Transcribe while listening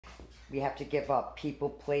We have to give up people,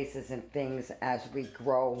 places, and things as we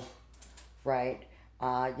grow, right?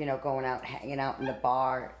 Going out, hanging out in the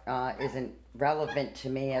bar isn't relevant to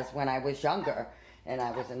me as when I was younger and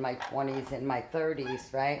I was in my 20s and my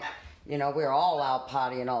 30s, right? We were all out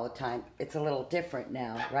partying all the time. It's a little different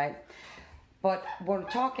now, right? But what I'm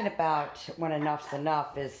talking about when enough's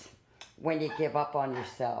enough is when you give up on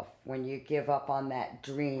yourself, when you give up on that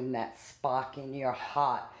dream, that spark in your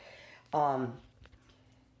heart.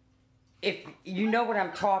 If you know what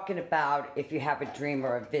I'm talking about, if you have a dream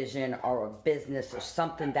or a vision or a business or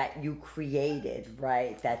something that you created,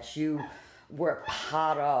 right, that you were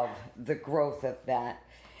part of the growth of that.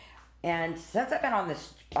 And since I've been on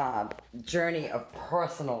this journey of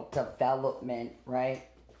personal development, right,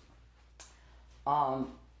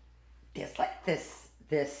 there's like this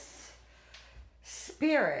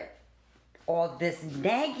spirit or this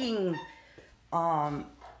nagging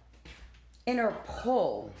inner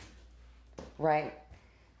pull, right,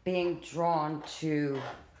 being drawn to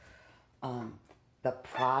the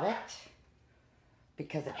product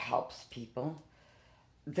because it helps people,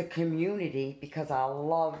 the community because I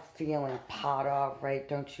love feeling part of, right?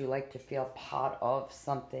 Don't you like to feel part of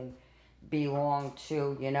something, belong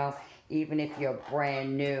to, even if you're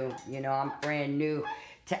brand new, I'm brand new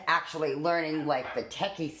to actually learning like the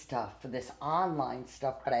techie stuff for this online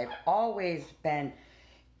stuff, but I've always been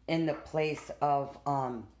in the place of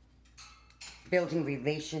building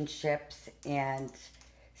relationships and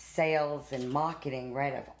sales and marketing,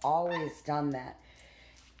 right? I've always done that.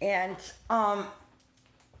 And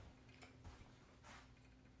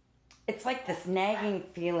it's like this nagging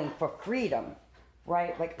feeling for freedom,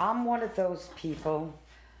 right? Like I'm one of those people,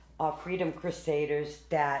 freedom crusaders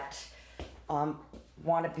that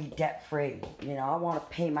want to be debt free. I want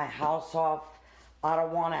to pay my house off. I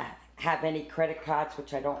don't want to have any credit cards,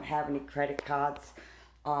 which I don't have any credit cards.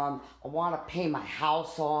 I want to pay my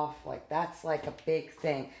house off. Like that's like a big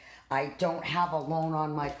thing. I don't have a loan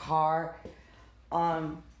on my car.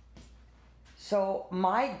 So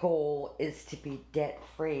my goal is to be debt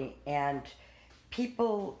free, and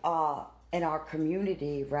people in our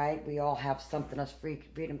community, right? We all have something as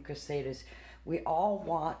freedom crusaders. We all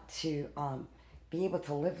want to be able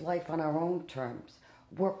to live life on our own terms,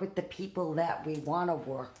 work with the people that we want to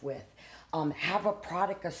work with, have a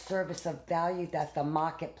product or service of value that the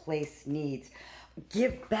marketplace needs,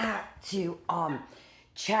 give back to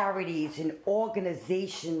charities and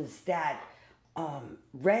organizations that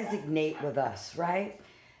resonate with us, right?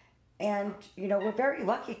 And, we're very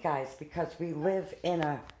lucky, guys, because we live in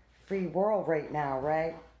a free world right now,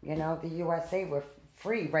 right? The USA, we're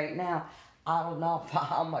free right now. I don't know for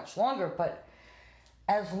how much longer, but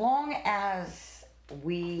as long as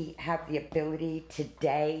we have the ability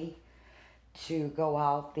today to go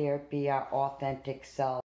out there, be our authentic self,